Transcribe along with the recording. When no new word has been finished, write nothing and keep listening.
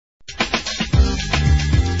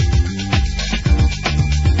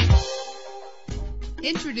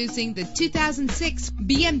Introducing the 2006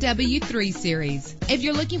 BMW 3 Series. If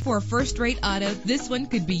you're looking for a first-rate auto, this one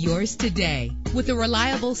could be yours today. With a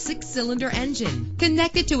reliable 6-cylinder engine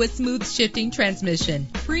connected to a smooth shifting transmission,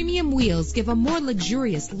 premium wheels give a more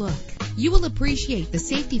luxurious look. You will appreciate the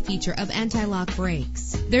safety feature of anti-lock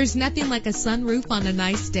brakes. There's nothing like a sunroof on a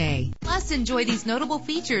nice day. Plus, enjoy these notable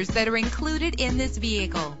features that are included in this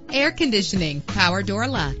vehicle: air conditioning, power door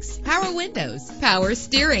locks, power windows, power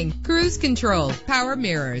steering, cruise control, power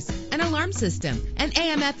mirrors, an alarm system, an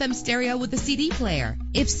AM/FM stereo with a CD player.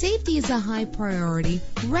 If safety is a high priority,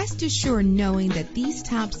 rest assured knowing that these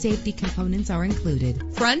top safety components are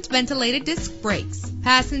included: front ventilated disc brakes,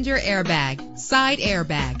 passenger airbag, side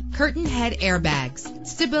airbag, curtain head airbags,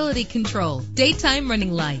 stability control, daytime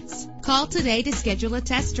running lights. Call today to schedule a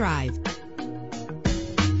test drive.